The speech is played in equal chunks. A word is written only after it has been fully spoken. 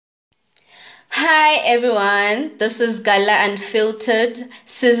Hi everyone, this is Gala Unfiltered,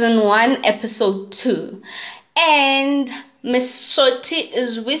 Season 1, Episode 2. And Miss Shoti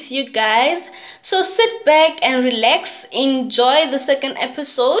is with you guys. So sit back and relax, enjoy the second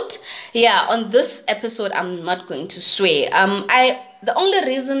episode. Yeah, on this episode I'm not going to swear. The only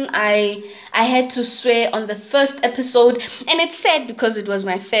reason I had to swear on the first episode, and it's sad because it was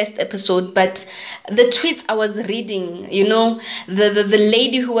my first episode, but the tweets I was reading, the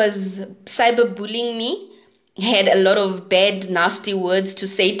lady who was cyberbullying me had a lot of bad, nasty words to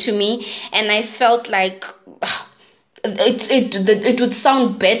say to me, and I felt like it would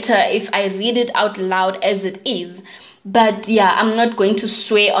sound better if I read it out loud as it is. But yeah, I'm not going to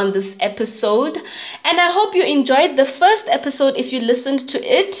swear on this episode. And I hope you enjoyed the first episode if you listened to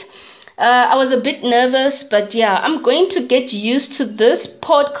it. I was a bit nervous, but yeah, I'm going to get used to this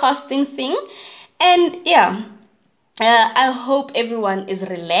podcasting thing. And yeah, I hope everyone is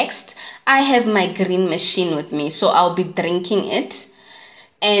relaxed. I have my green machine with me, so I'll be drinking it.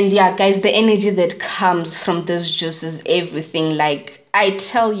 And yeah, guys, the energy that comes from this juice is everything. Like, I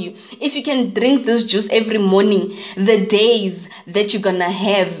tell you, if you can drink this juice every morning, the days that you're gonna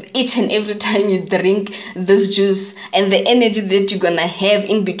have each and every time you drink this juice, and the energy that you're gonna have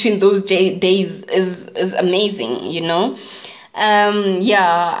in between those days is amazing,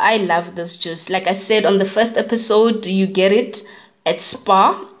 Yeah, I love this juice. Like I said on the first episode, you get it at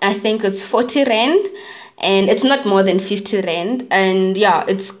Spar. I think it's 40 Rand. And it's not more than 50 Rand. And yeah,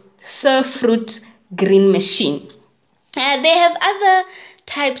 it's Sir Fruit Green Machine. They have other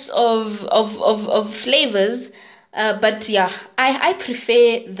types of flavors. But yeah, I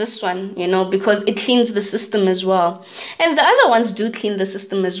prefer this one, because it cleans the system as well. And the other ones do clean the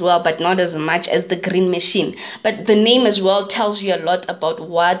system as well, but not as much as the Green Machine. But the name as well tells you a lot about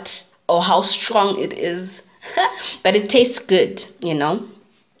what or how strong it is. But it tastes good, and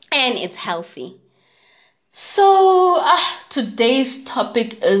it's healthy. So, today's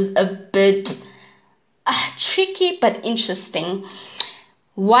topic is a bit tricky but interesting.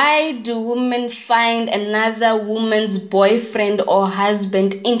 Why do women find another woman's boyfriend or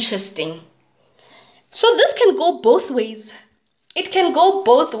husband interesting? So, this can go both ways. It can go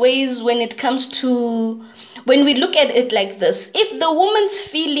both ways when it comes to, when we look at it like this. If the woman's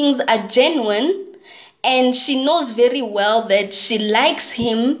feelings are genuine and she knows very well that she likes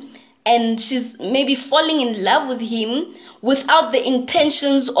him, and she's maybe falling in love with him without the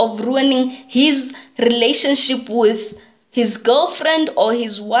intentions of ruining his relationship with his girlfriend or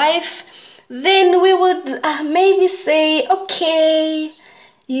his wife, then we would maybe say, okay,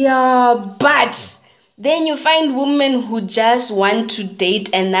 yeah, but then you find women who just want to date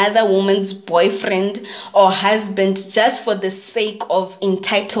another woman's boyfriend or husband just for the sake of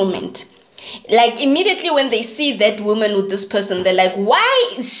entitlement. Like, immediately when they see that woman with this person, they're like,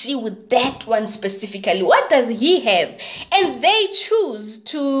 why is she with that one specifically? What does he have? And they choose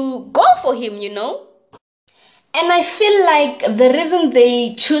to go for him, And I feel like the reason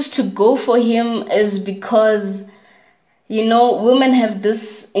they choose to go for him is because, women have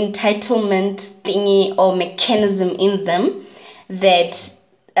this entitlement thingy or mechanism in them that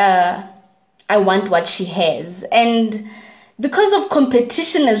I want what she has. And because of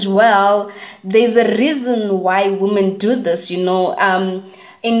competition as well, there's a reason why women do this, In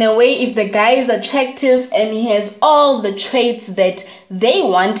a way, if the guy is attractive and he has all the traits that they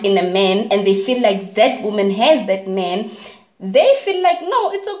want in a man, and they feel like that woman has that man, they feel like, no,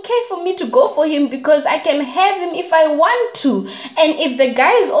 it's okay for me to go for him because I can have him if I want to. And if the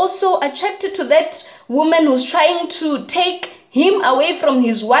guy is also attracted to that woman who's trying to take him away from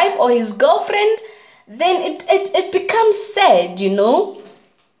his wife or his girlfriend, then it becomes sad,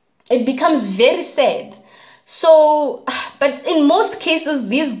 It becomes very sad. So, but in most cases,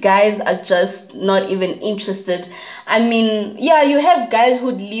 these guys are just not even interested. I mean, yeah, you have guys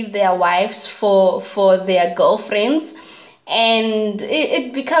who'd leave their wives for their girlfriends, and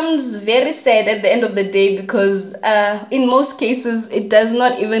it becomes very sad at the end of the day because in most cases, it does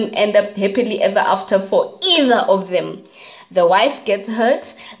not even end up happily ever after for either of them. The wife gets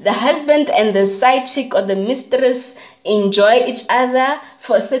hurt, the husband and the side chick or the mistress enjoy each other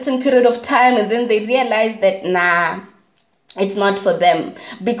for a certain period of time, and then they realize that, nah, it's not for them.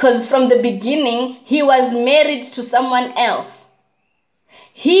 Because from the beginning, he was married to someone else.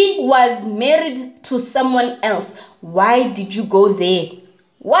 He was married to someone else. Why did you go there?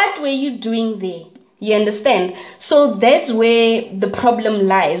 What were you doing there? You understand? So that's where the problem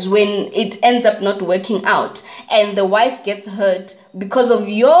lies, when it ends up not working out and the wife gets hurt because of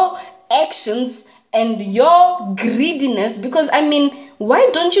your actions and your greediness. Because, I mean,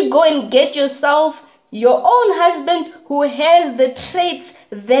 why don't you go and get yourself your own husband who has the traits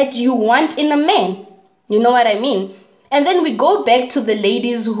that you want in a man. You know what I mean? And then we go back to the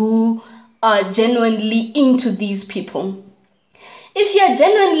ladies who are genuinely into these people. If you're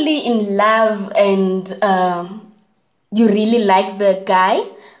genuinely in love and you really like the guy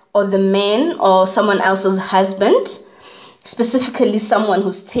or the man or someone else's husband, specifically someone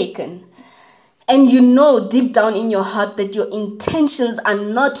who's taken, and you know deep down in your heart that your intentions are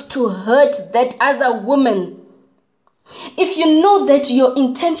not to hurt that other woman, if you know that your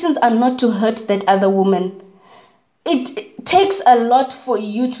intentions are not to hurt that other woman, it takes a lot for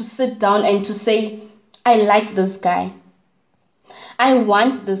you to sit down and to say, I like this guy. I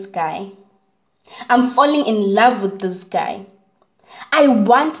want this guy. I'm falling in love with this guy. I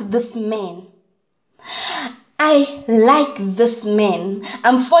want this man. I like this man.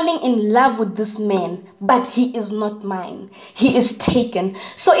 I'm falling in love with this man, but he is not mine. He is taken.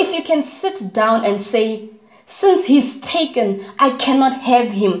 So if you can sit down and say, since he's taken, I cannot have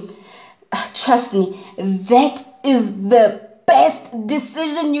him. Trust me, that is the best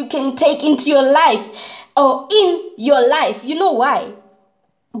decision you can take into your life or in your life. You know why?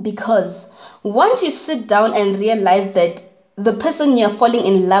 Because once you sit down and realize that the person you're falling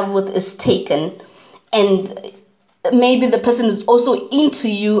in love with is taken, and maybe the person is also into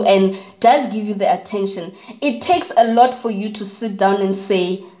you and does give you the attention, it takes a lot for you to sit down and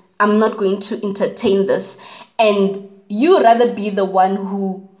say, I'm not going to entertain this. And you rather be the one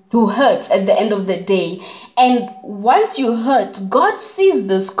who hurts at the end of the day. And once you hurt, God sees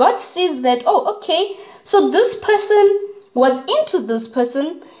this. God sees that, oh, okay, so this person was into this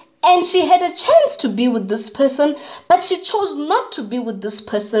person and she had a chance to be with this person, but she chose not to be with this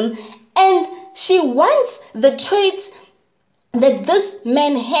person. And she wants the traits that this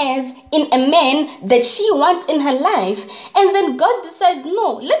man has in a man that she wants in her life. And then God decides,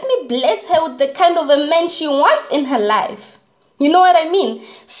 no, let me bless her with the kind of a man she wants in her life. You know what I mean?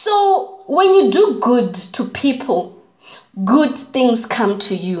 So when you do good to people, good things come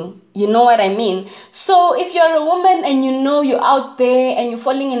to you. You know what I mean? So if you're a woman and you know you're out there and you're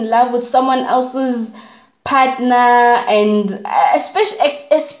falling in love with someone else's partner, and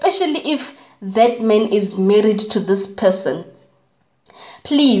especially if that man is married to this person,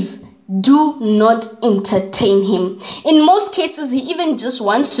 please do not entertain him. In most cases, he even just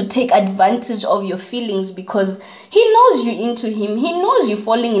wants to take advantage of your feelings because he knows you're into him. He knows you're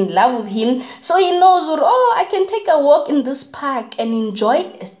falling in love with him. So he knows, oh, I can take a walk in this park and enjoy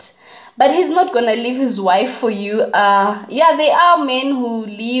it. But he's not going to leave his wife for you. Yeah, there are men who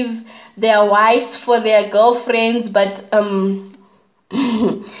leave their wives for their girlfriends, but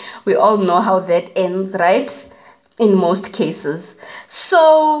we all know how that ends, right? In most cases.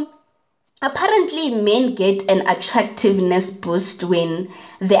 So apparently men get an attractiveness boost when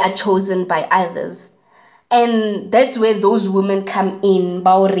they are chosen by others. And that's where those women come in.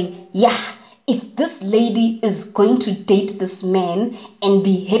 Bauri, yeah, if this lady is going to date this man and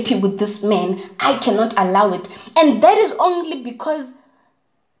be happy with this man, I cannot allow it. And that is only because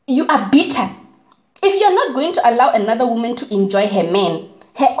you are bitter. If you're not going to allow another woman to enjoy her man,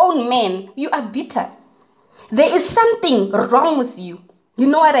 her own man, you are bitter. There is something wrong with you. You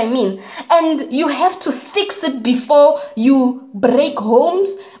know what I mean? And you have to fix it before you break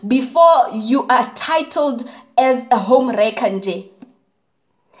homes, before you are titled as a home wrecker.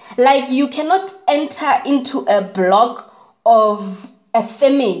 Like, you cannot enter into a block of a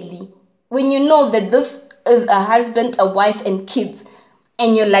family when you know that this is a husband, a wife, and kids.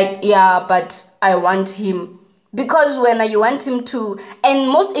 And you're like, yeah, but I want him. Because when you want him to,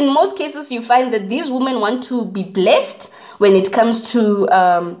 and in most cases you find that these women want to be blessed when it comes to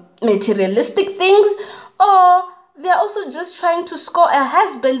materialistic things, or they're also just trying to score a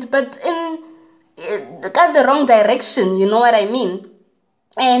husband, but in the wrong direction. You know what I mean?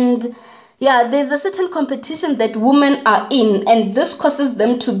 And yeah, there's a certain competition that women are in, and this causes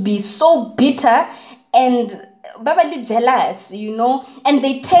them to be so bitter and babally jealous, you know, and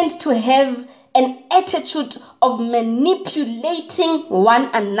they tend to have an attitude of manipulating one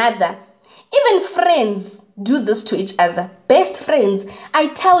another. Even friends do this to each other. Best friends, I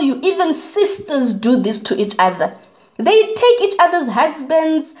tell you, even sisters do this to each other. They take each other's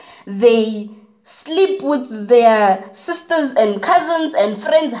husbands, they sleep with their sisters and cousins and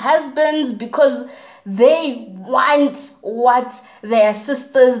friends' husbands because they want what their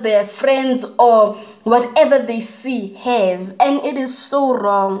sisters, their friends, or whatever they see has. And it is so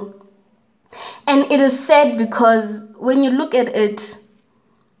wrong. And it is sad because when you look at it,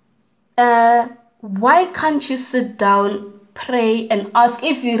 why can't you sit down, pray, and ask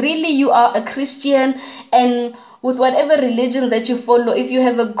if you are a Christian, and with whatever religion that you follow, if you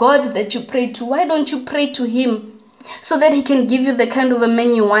have a God that you pray to, why don't you pray to him? so that he can give you the kind of a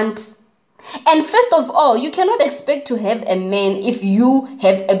man you want. And first of all, you cannot expect to have a man if you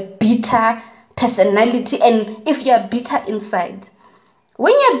have a bitter personality and if you're bitter inside.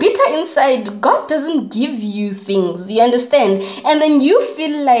 When you're bitter inside, God doesn't give you things, you understand? And then you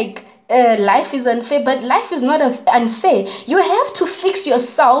feel like life is unfair, but life is not unfair. You have to fix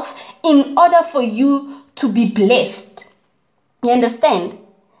yourself in order for you to be blessed. You understand?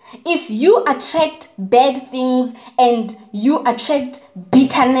 If you attract bad things and you attract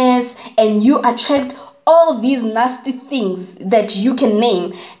bitterness and you attract all these nasty things that you can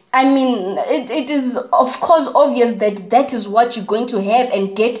name, I mean, it is of course obvious that that is what you're going to have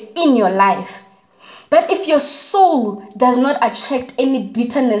and get in your life. But if your soul does not attract any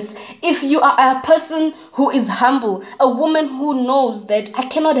bitterness, if you are a person who is humble, a woman who knows that I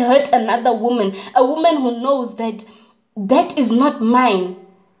cannot hurt another woman, a woman who knows that that is not mine,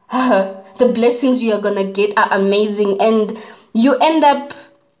 the blessings you are going to get are amazing, and you end up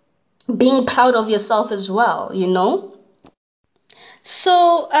being proud of yourself as well, you know?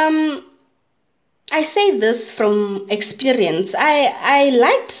 So, I say this from experience. I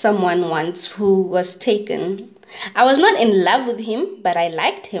liked someone once who was taken. I was not in love with him, but I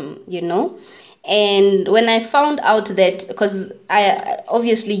liked him, you know? And when I found out that, because I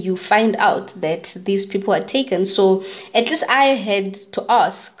obviously you find out that these people are taken, so at least I had to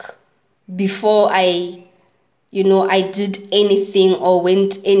ask before I did anything or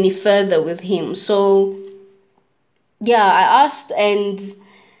went any further with him. So yeah, I asked, and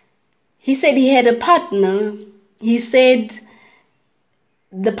he said he had a partner. He said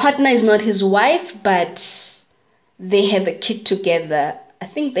the partner is not his wife, but they have a kid together. I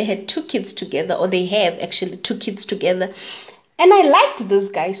think they had 2 kids together, or they have actually 2 kids together. And I liked this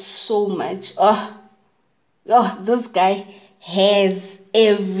guy so much. Oh, this guy has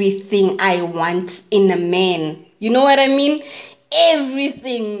everything I want in a man. You know what I mean?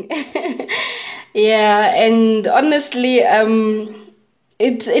 Everything. Yeah, and honestly,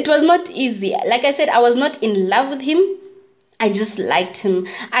 it was not easy. Like I said, I was not in love with him. I just liked him.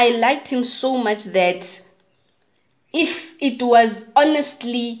 I liked him so much that if it was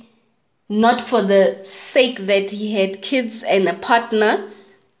honestly not for the sake that he had kids and a partner,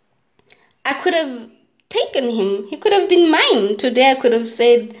 I could have taken him. He could have been mine. Today I could have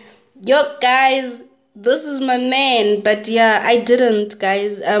said, yo guys, this is my man. But yeah, I didn't,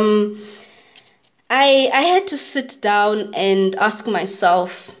 guys. I had to sit down and ask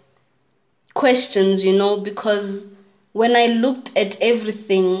myself questions, you know, because when I looked at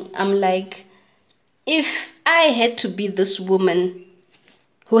everything, I'm like, if I had to be this woman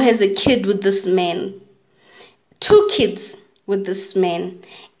who has a kid with this man, 2 kids with this man,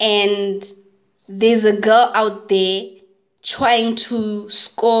 and there's a girl out there trying to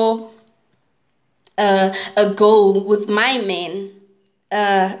score a goal with my man,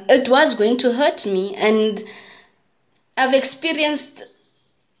 it was going to hurt me. And I've experienced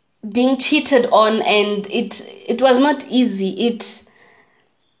being cheated on, and it was not easy.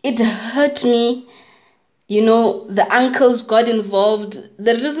 It hurt me. You know, the uncles got involved.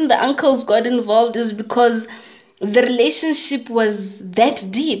 The reason the uncles got involved is because the relationship was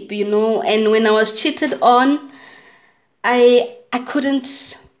that deep, you know, and when I was cheated on, I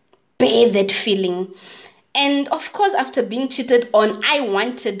couldn't bear that feeling. And of course, after being cheated on, I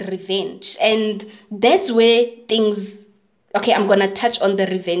wanted revenge. And that's where things, okay, I'm gonna touch on the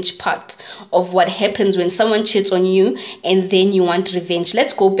revenge part of what happens when someone cheats on you and then you want revenge.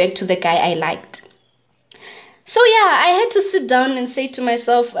 Let's go back to the guy I liked. So yeah, I had to sit down and say to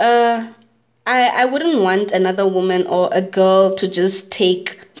myself, I wouldn't want another woman or a girl to just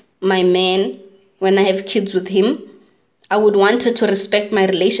take my man when I have kids with him. I would want her to respect my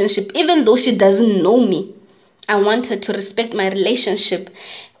relationship, even though she doesn't know me. I want her to respect my relationship.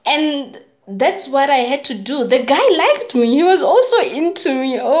 And that's what I had to do. The guy liked me. He was also into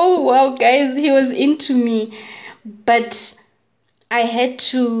me. Oh, wow, guys, he was into me. But I had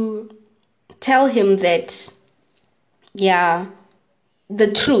to tell him that, yeah,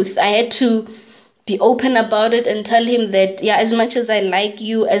 the truth. I had to be open about it and tell him that, yeah, as much as I like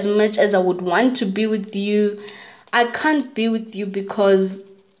you, as much as I would want to be with you, I can't be with you because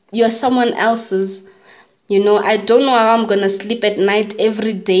you're someone else's. You know, I don't know how I'm gonna sleep at night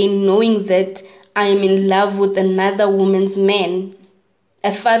every day knowing that I'm in love with another woman's man,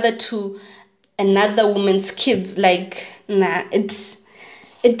 a father to another woman's kids. Like, nah, it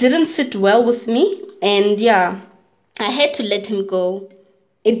didn't sit well with me. And yeah, I had to let him go.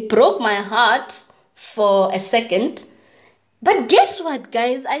 It broke my heart for a second. But guess what,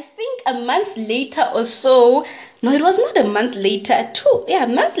 guys? I think a month later or so, no, it was not a month later, a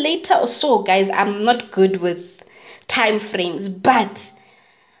month later or so, guys, I'm not good with time frames. But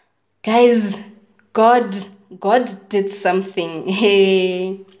guys, God did something.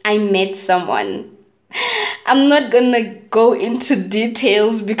 Hey, I met someone. I'm not gonna go into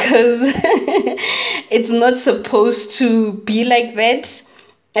details because it's not supposed to be like that.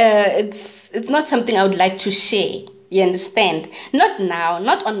 It's not something I would like to share. You understand? Not now,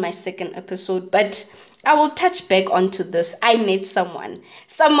 not on my second episode, but I will touch back onto this. I met someone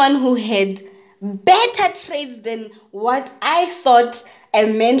who had better traits than what I thought a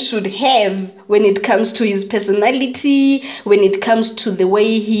man should have when it comes to his personality, when it comes to the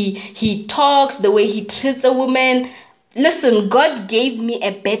way he talks, the way he treats a woman. Listen, God gave me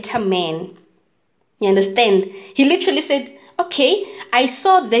a better man. You understand? He literally said, okay, I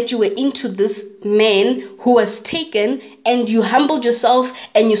saw that you were into this man who was taken, and you humbled yourself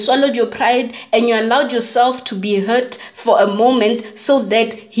and you swallowed your pride and you allowed yourself to be hurt for a moment so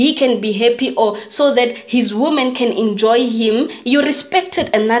that he can be happy, or so that his woman can enjoy him. You respected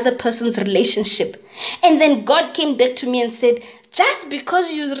another person's relationship. And then God came back to me and said, just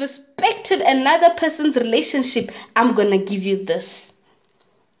because you respected another person's relationship, I'm gonna give you this.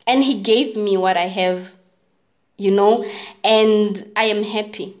 And he gave me what I have, and I am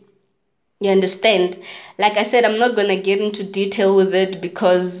happy. You understand? Like I said, I'm not going to get into detail with it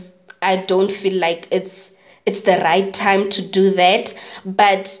because I don't feel like it's the right time to do that.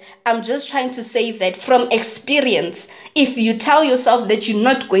 But I'm just trying to say that from experience, if you tell yourself that you're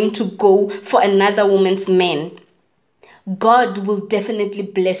not going to go for another woman's man, God will definitely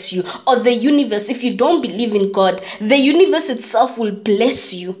bless you. Or the universe, if you don't believe in God, the universe itself will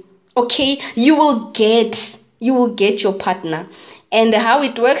bless you. Okay? You will get your partner. And how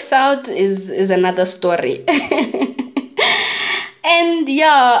it works out is another story. And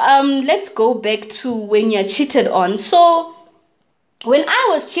let's go back to when you're cheated on. So when I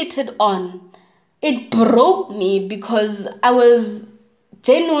was cheated on, it broke me because I was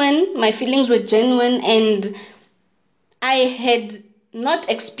genuine, my feelings were genuine, and I had not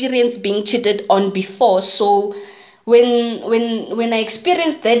experienced being cheated on before. So when I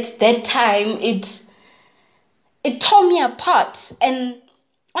experienced that time, it tore me apart, and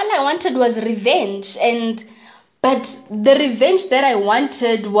all I wanted was revenge. But the revenge that I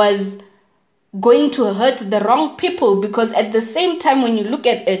wanted was going to hurt the wrong people, because at the same time, when you look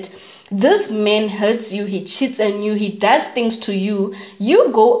at it, this man hurts you, he cheats on you, he does things to you.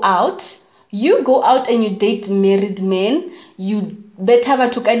 You go out and you date married men. You better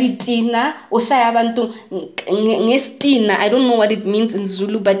batho ka ditina, o shaya abantu ngestina. I don't know what it means in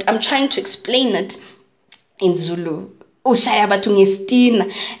Zulu, but I'm trying to explain it in Zulu. Ushaya batho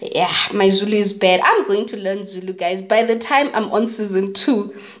ngestina. Yeah, my Zulu is bad. I'm going to learn Zulu, guys. By the time I'm on season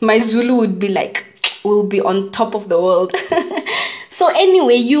 2, my Zulu will be on top of the world. So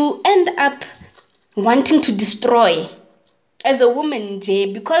anyway, you end up wanting to destroy. As a woman,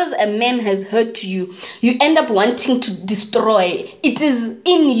 Jay, because a man has hurt you, you end up wanting to destroy. It is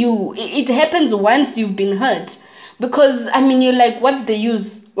in you. It happens once you've been hurt. Because, you're like, what's the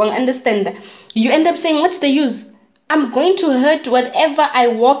use? Well, understand that. You end up saying, what's the use? I'm going to hurt whatever I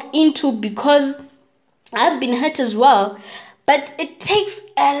walk into because I've been hurt as well. But it takes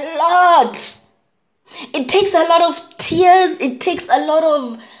a lot. It takes a lot of tears. It takes a lot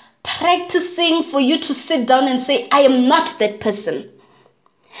of practicing for you to sit down and say, I am not that person.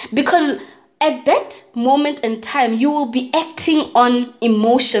 Because at that moment in time, you will be acting on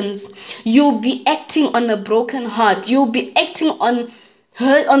emotions. You'll be acting on a broken heart. You'll be acting on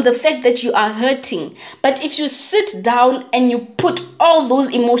the fact that you are hurting. But if you sit down and you put all those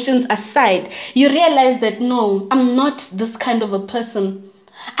emotions aside, you realize that no, I'm not this kind of a person.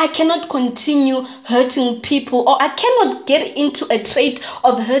 I cannot continue hurting people, or I cannot get into a trait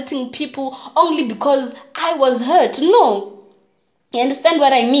of hurting people only because I was hurt. No. You understand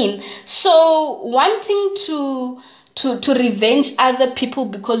what I mean? So wanting to revenge other people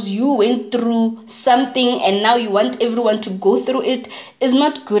because you went through something and now you want everyone to go through it is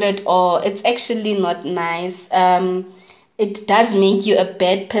not good at all. It's actually not nice. It does make you a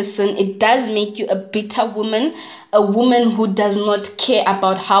bad person. It does make you a bitter woman, a woman who does not care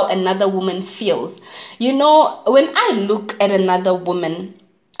about how another woman feels. When I look at another woman,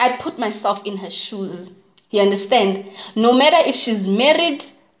 I put myself in her shoes. You understand? No matter if she's married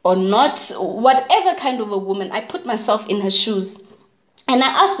or not, whatever kind of a woman, I put myself in her shoes. And I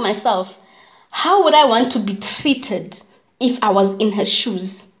ask myself, how would I want to be treated if I was in her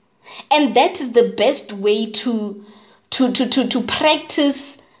shoes? And that is the best way to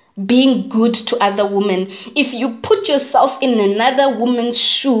practice being good to other women. If you put yourself in another woman's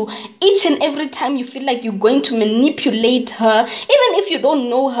shoe, each and every time you feel like you're going to manipulate her, even if you don't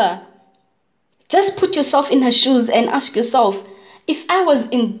know her, Just put yourself in her shoes and ask yourself, if I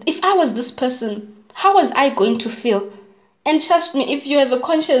was this person, how was I going to feel? And trust me, if you have a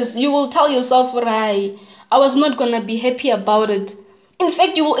conscience, you will tell yourself, right, I was not gonna be happy about it. In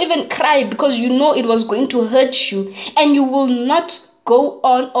fact, you will even cry because you know it was going to hurt you, and you will not go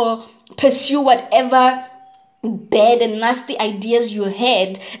on or pursue whatever bad and nasty ideas you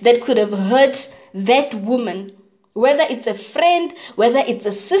had that could have hurt that woman, whether it's a friend, whether it's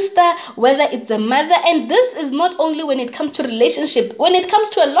a sister, whether it's a mother. And this is not only when it comes to relationship, when it comes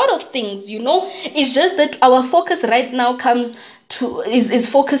to a lot of things, it's just that our focus right now is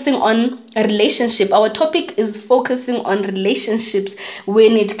focusing on a relationship. Our topic is focusing on relationships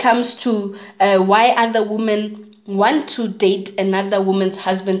when it comes to why other women want to date another woman's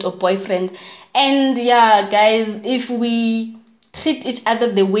husband or boyfriend. And yeah, guys, if we treat each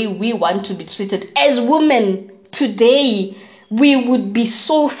other the way we want to be treated as women today, we would be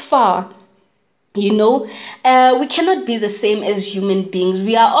so far. We cannot be the same as human beings.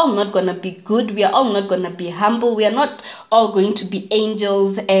 We are all not going to be good. We are all not going to be humble. We are not all going to be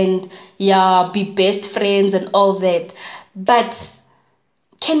angels and be best friends and all that. But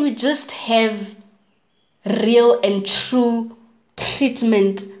can we just have real and true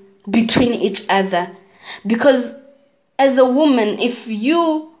treatment between each other? Because as a woman, if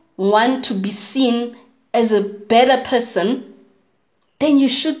you want to be seen as a better person, then you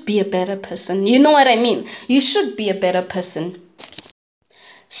should be a better person. You know what I mean? You should be a better person.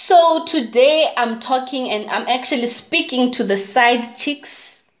 So today I'm talking and I'm actually speaking to the side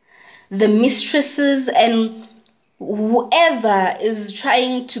chicks, the mistresses, and whoever is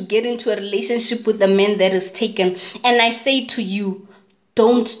trying to get into a relationship with a man that is taken. And I say to you,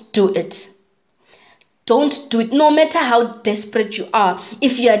 don't do it. Don't do it, no matter how desperate you are.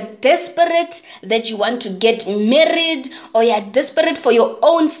 If you are desperate that you want to get married, or you are desperate for your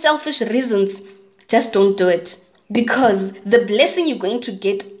own selfish reasons, just don't do it. Because the blessing you're going to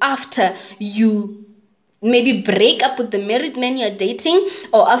get after you maybe break up with the married man you're dating,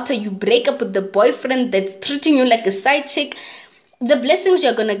 or after you break up with the boyfriend that's treating you like a side chick, the blessings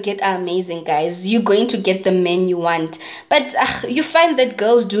you're gonna get are amazing, guys. You're going to get the man you want. But you find that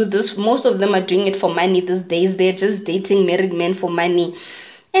girls do this. Most of them are doing it for money these days. They're just dating married men for money.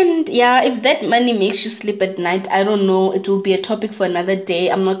 And yeah, if that money makes you sleep at night, I don't know. It will be a topic for another day.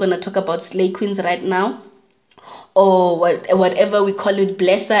 I'm not gonna talk about slay queens right now, or whatever we call it,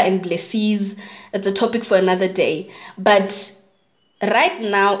 blesser and blessees. It's a topic for another day. But right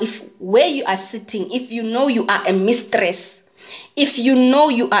now, if where you are sitting, if you know you are a mistress, if you know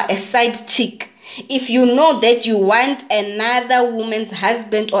you are a side chick, if you know that you want another woman's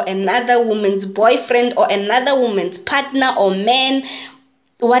husband or another woman's boyfriend or another woman's partner or man,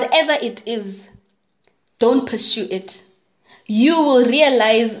 whatever it is, don't pursue it. You will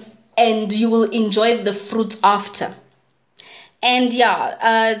realize and you will enjoy the fruit after. And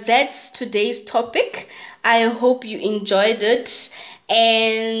that's today's topic. I hope you enjoyed it.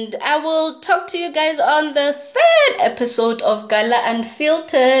 And I will talk to you guys on the third episode of Gala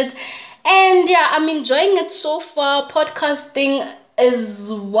Unfiltered. And I'm enjoying it so far. Podcasting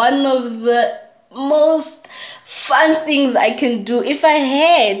is one of the most fun things I can do. If I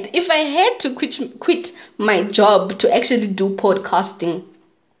had to quit my job to actually do podcasting,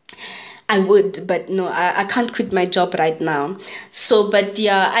 I would, but no, I can't quit my job right now. So, but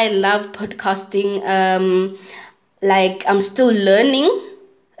I love podcasting. Like I'm still learning,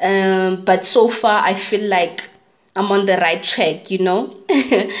 but so far I feel like I'm on the right track,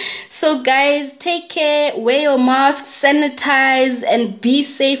 So guys, take care, wear your mask, sanitize, and be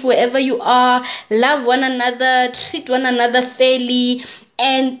safe wherever you are. Love one another, treat one another fairly,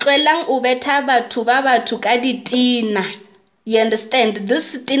 and tloelang ubetha batho ba batho ka ditina. You understand?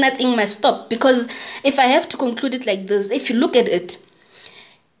 This tina thing must stop, because if I have to conclude it like this, if you look at it,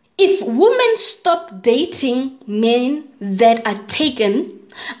 if women stop dating men that are taken,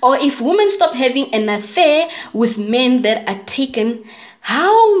 or if women stop having an affair with men that are taken,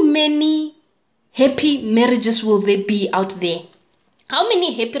 how many happy marriages will there be out there? How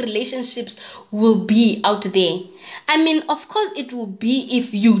many happy relationships will be out there? I mean, of course, it will be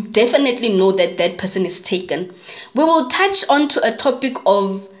if you definitely know that that person is taken. We will touch on to a topic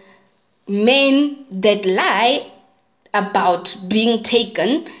of men that lie about being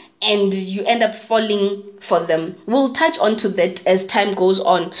taken and you end up falling for them. We'll touch on to that as time goes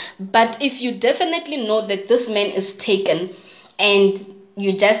on. But if you definitely know that this man is taken and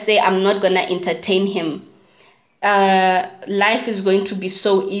you just say, I'm not going to entertain him, life is going to be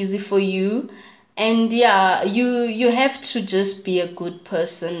so easy for you. And you have to just be a good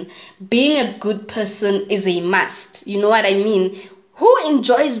person. Being a good person is a must. You know what I mean? Who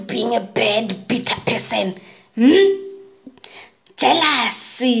enjoys being a bad, bitter person?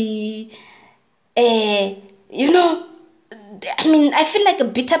 Jealousy. I feel like a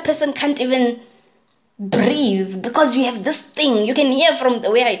bitter person can't even breathe because you have this thing. You can hear from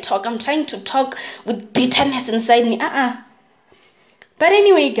the way I talk. I'm trying to talk with bitterness inside me. But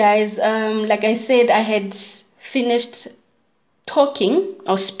anyway, guys, like I said, I had finished talking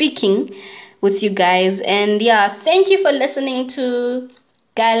or speaking with you guys, and yeah, thank you for listening to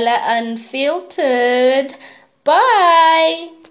Gala Unfiltered. Bye.